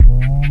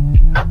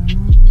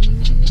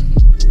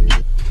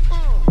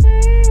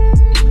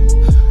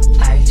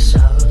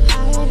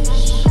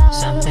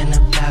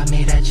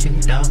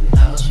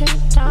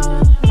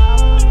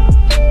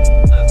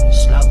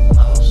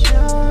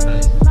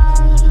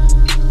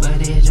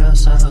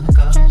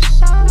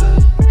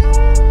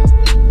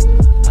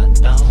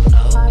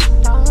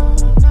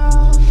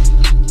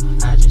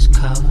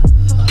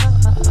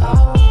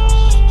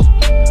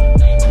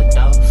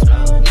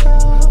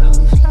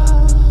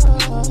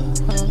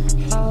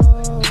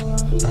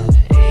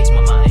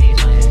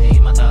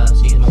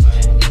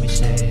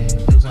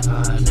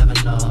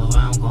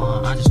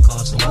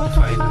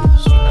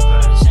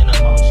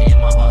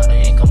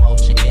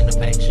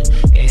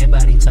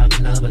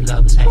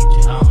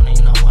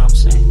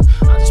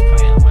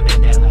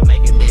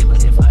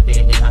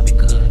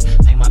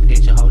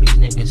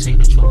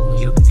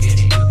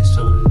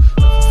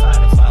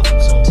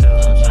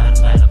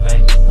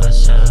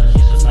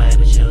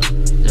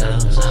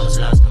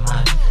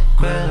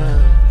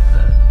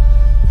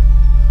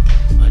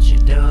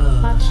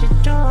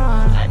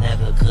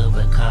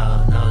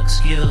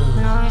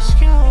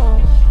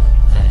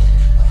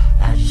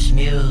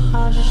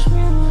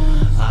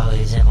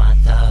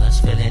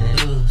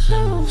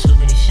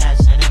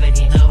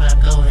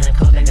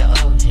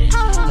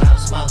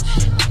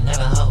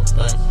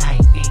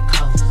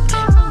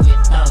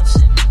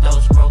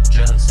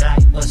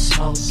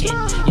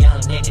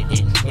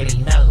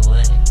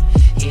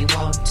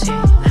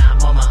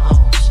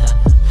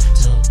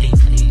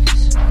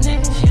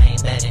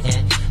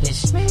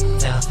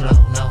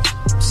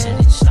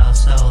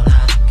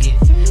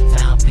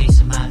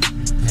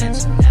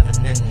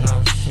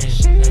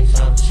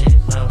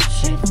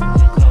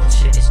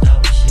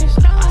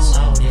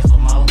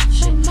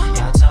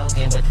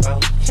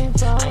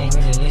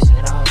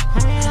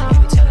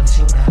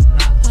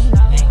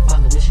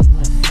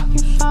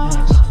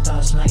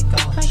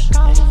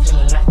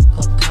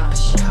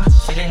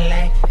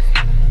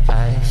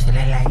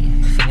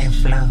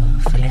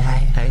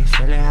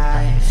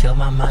feel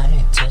my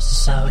mind, touch the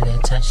soul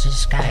and touch the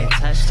sky.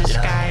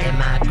 Love in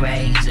my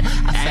graves,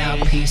 I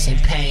found peace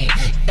and pain.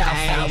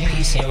 I found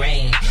peace and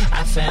rain.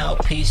 I found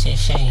peace and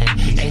shame.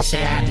 They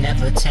say I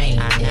never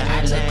change.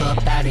 I look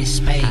up out in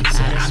space.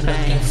 I'm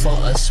looking for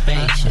a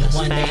space.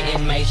 One day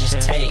it may just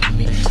take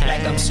me,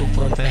 like I'm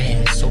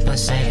Superman, Super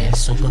Saiyan,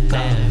 Super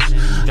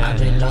Powers. I've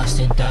been lost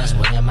in dust.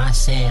 What am I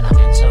saying? I've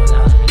been so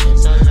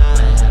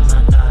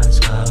lost.